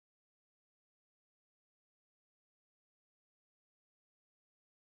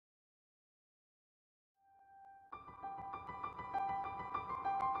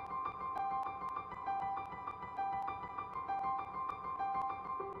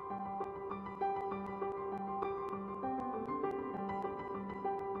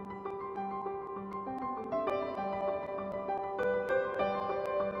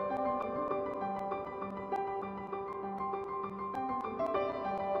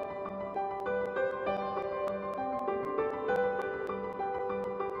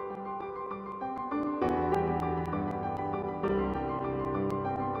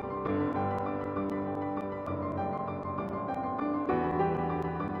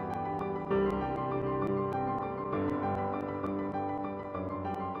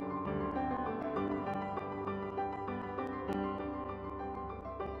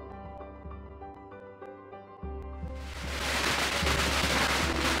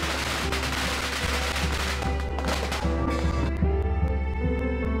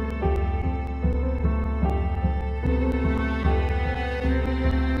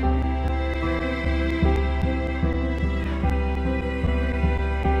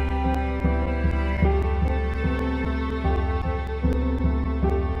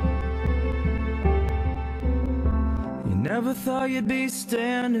Never thought you'd be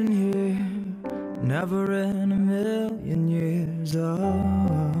standing here, never in a million years.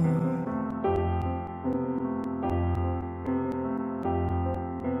 Well,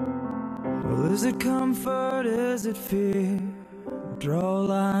 is it comfort, is it fear? Draw a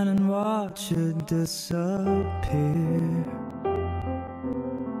line and watch it disappear.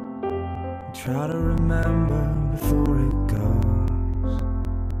 Try to remember before it goes.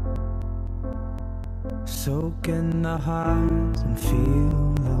 Soak in the highs and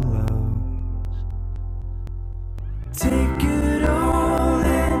feel the lows. Take it all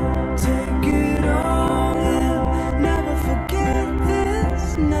in, take it all in. Never forget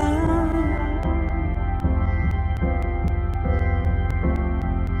this now.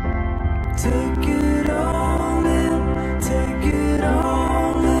 Take it all in, take it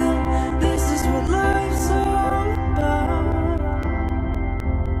all in. This is what life's all about.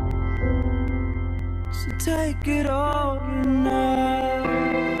 So take it all in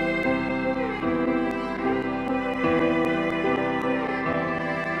now.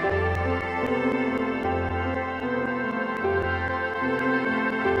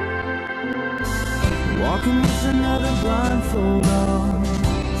 Walking with another blindfold on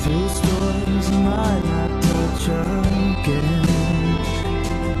through stories I might not touch again.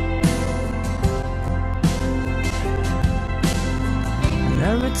 And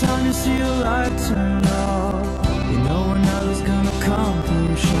every time you see a light turn off, you know another's gonna come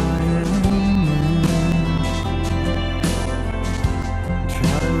through shining in.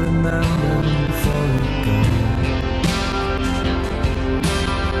 Try to remember before it goes.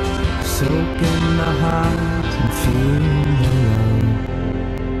 Soak in the highs and feel the lows.